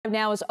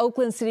now is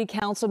Oakland City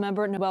Council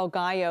member Noel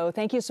Gallo.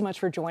 Thank you so much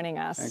for joining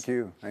us. Thank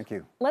you. Thank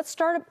you. Let's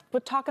start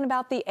with talking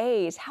about the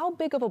A's. How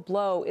big of a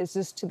blow is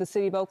this to the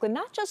city of Oakland,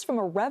 not just from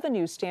a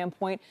revenue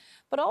standpoint,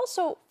 but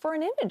also for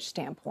an image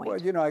standpoint?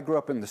 Well, you know, I grew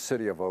up in the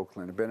city of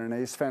Oakland. I've been an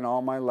A's fan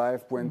all my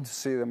life, went to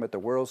see them at the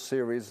World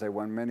Series. They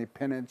won many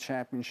pennant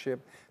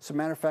championships. As a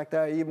matter of fact,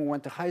 I even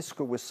went to high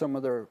school with some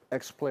of their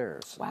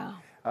ex-players. Wow.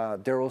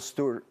 Darryl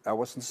Stewart, I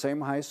was in the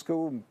same high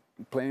school,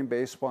 playing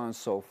baseball and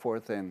so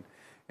forth, and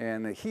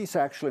he's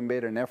actually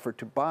made an effort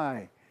to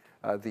buy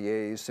the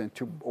A's and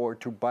to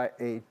buy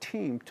a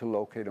team to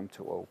locate them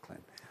to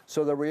Oakland.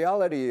 So the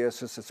reality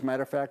is, as a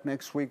matter of fact,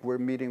 next week we're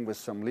meeting with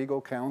some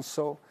legal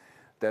counsel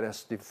that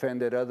has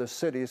defended other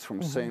cities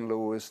from St.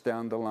 Louis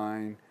down the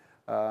line,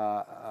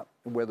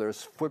 whether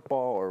it's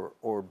football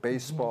or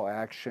baseball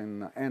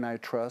action,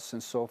 antitrust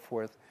and so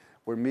forth.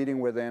 We're meeting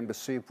with them to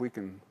see if we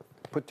can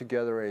put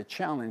together a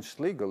challenge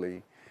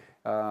legally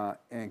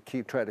and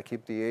try to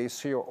keep the A's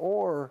here,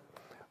 or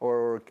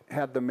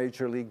have the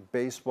Major League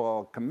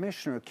Baseball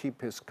commissioner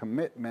keep his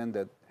commitment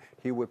that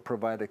he would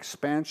provide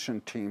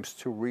expansion teams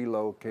to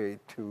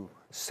relocate to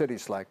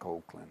cities like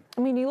Oakland.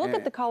 I mean, you look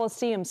at the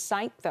Coliseum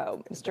site,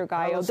 though, Mr.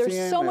 Gallo,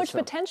 there's so much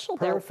potential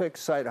there. Perfect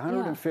site,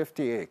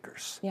 150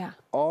 acres. Yeah.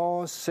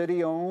 All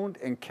city-owned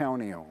and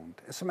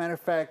county-owned. As a matter of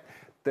fact,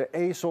 the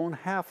A's own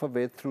half of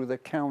it through the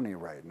county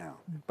right now.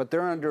 But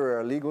they're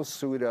under a legal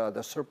suit,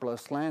 the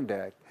Surplus Land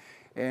Act.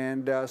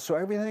 And so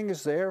everything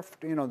is there.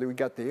 You know, we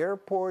got the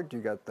airport, you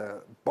got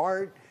the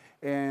BART,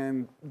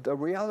 and the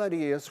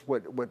reality is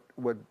what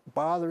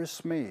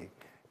bothers me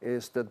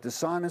is the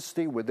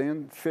dishonesty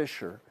within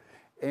Fisher,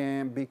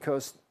 and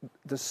because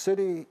the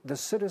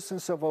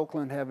citizens of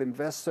Oakland have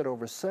invested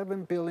over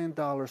 $7 billion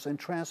in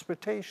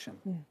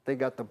transportation. They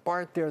got the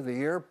BART there,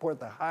 the airport,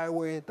 the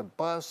highway, the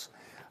bus,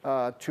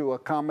 to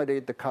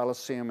accommodate the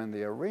Coliseum and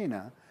the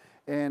arena.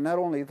 And not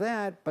only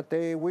that, but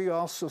we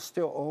also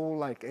still owe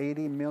like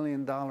 $80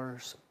 million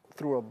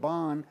through a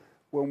bond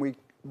when we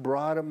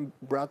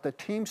brought the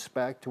teams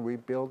back to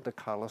rebuild the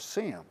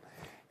Coliseum.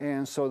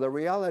 And so the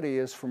reality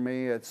is, for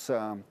me, it's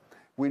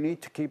we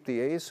need to keep the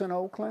A's in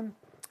Oakland,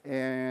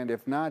 and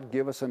if not,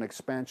 give us an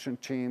expansion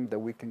team that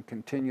we can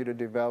continue to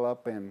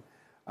develop. And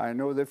I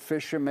know that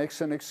Fisher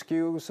makes an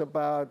excuse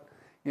about,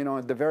 you know,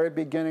 at the very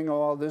beginning of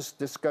all this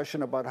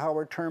discussion about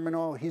Howard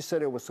Terminal, he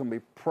said it was going to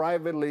be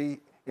privately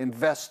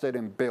invested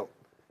and built.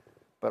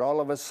 But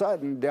all of a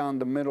sudden, down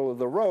the middle of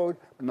the road,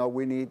 no,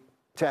 we need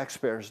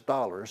taxpayers'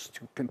 dollars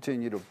to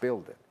continue to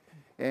build it.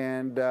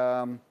 And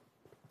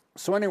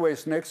so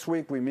anyways, next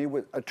week we meet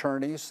with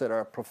attorneys that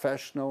are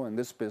professional in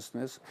this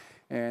business,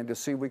 and to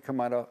see if we come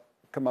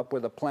up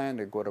with a plan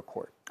to go to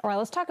court. All right,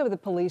 let's talk about the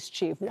police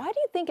chief. Why do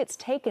you think it's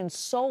taken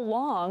so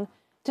long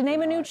to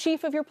name a new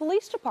chief of your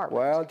police department?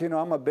 Well, you know,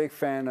 I'm a big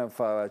fan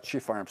of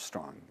Chief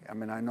Armstrong. I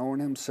mean, I've known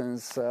him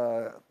since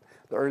the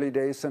early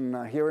days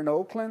here in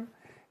Oakland,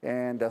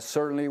 and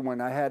certainly when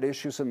I had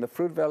issues in the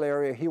Fruitvale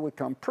area, he would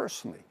come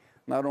personally,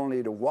 not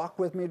only to walk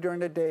with me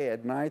during the day,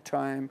 at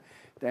nighttime,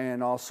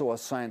 and also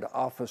assign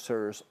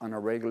officers on a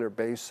regular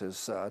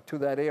basis to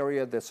that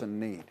area that's in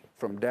need,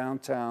 from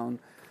downtown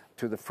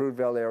to the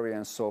Fruitvale area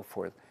and so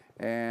forth.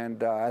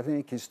 And I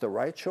think he's the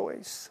right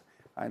choice.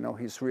 I know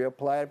he's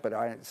reapplied, but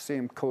I see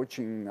him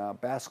coaching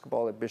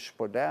basketball at Bishop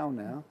O'Dowd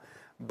now.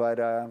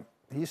 But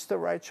he's the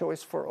right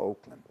choice for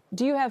Oakland.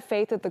 Do you have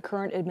faith that the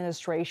current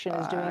administration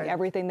is doing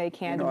everything they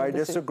can to move I the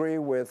city? disagree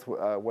with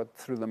what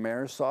through the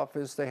mayor's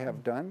office they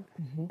have done.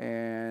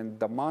 And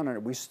the monitor,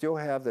 we still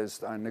have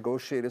this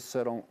negotiated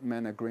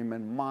settlement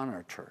agreement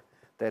monitor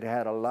that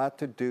had a lot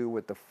to do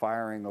with the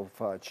firing of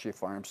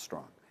Chief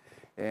Armstrong.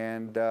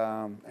 And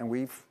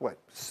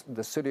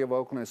the city of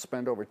Oakland has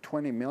spent over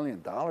 $20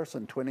 million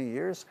in 20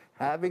 years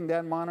having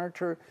that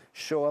monitor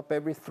show up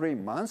every 3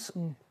 months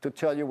to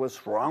tell you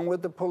what's wrong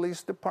with the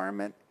police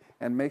department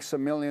and makes $1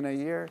 million a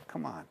year.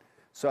 Come on.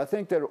 So I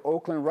think that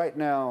Oakland right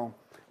now,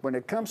 when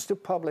it comes to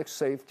public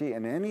safety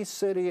in any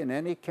city, in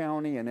any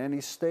county, in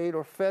any state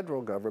or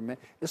federal government,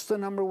 it's the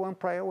 #1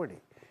 priority.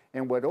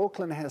 And what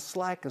Oakland has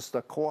lacked is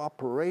the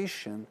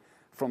cooperation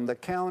from the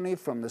county,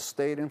 from the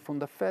state, and from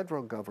the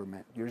federal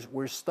government.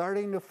 We're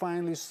starting to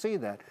finally see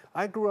that.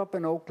 I grew up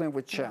in Oakland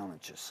with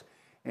challenges.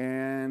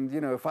 And,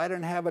 you know, if I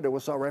didn't have it, it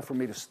was all right for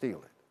me to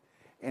steal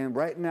it. And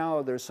right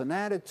now, there's an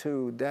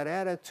attitude, that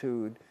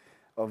attitude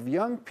of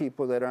young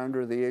people that are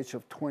under the age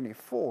of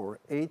 24,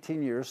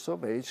 18 years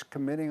of age,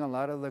 committing a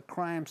lot of the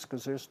crimes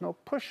because there's no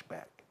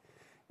pushback.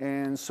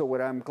 And so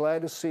what I'm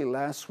glad to see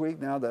last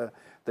week, now the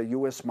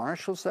U.S.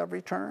 Marshals have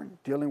returned,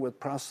 dealing with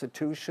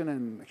prostitution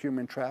and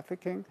human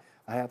trafficking.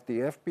 I have the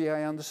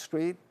FBI on the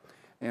street,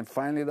 and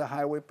finally the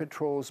highway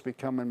patrol is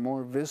becoming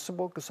more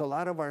visible because a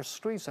lot of our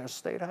streets are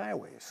state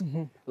highways,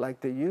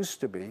 like they used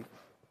to be,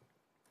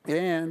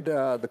 and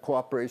the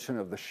cooperation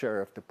of the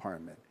sheriff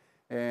department.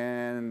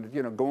 And,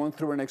 you know, going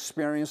through an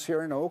experience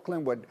here in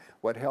Oakland,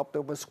 what helped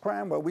it was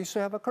crime. Well, we used to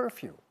have a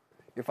curfew.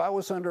 If I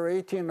was under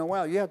 18,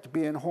 Noel, you have to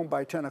be in home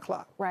by 10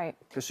 o'clock. Right.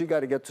 Because you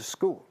got to get to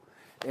school.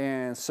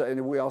 And so,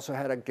 and we also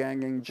had a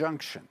gang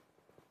injunction.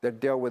 that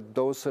deal with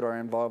those that are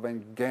involved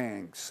in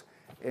gangs.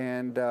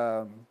 And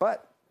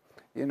but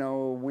you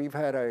know, we've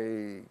had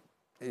a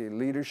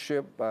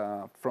leadership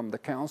from the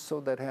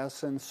council that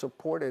hasn't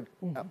supported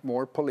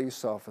more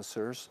police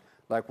officers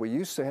like we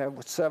used to have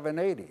with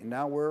 780.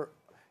 Now we're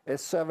at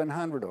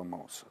 700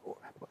 almost.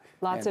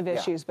 Lots of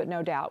issues, but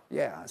no doubt.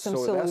 Yeah, some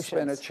so solutions. That's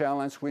been a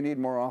challenge. We need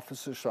more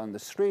officers on the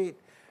street.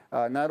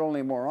 Not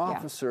only more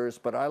officers,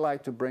 but I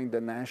like to bring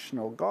the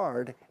National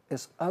Guard,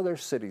 as other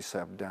cities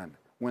have done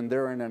when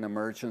they're in an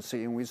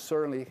emergency, and we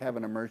certainly have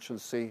an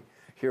emergency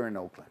here in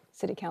Oakland.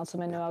 City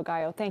Councilman Noel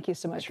Gallo, thank you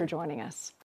so much for joining us.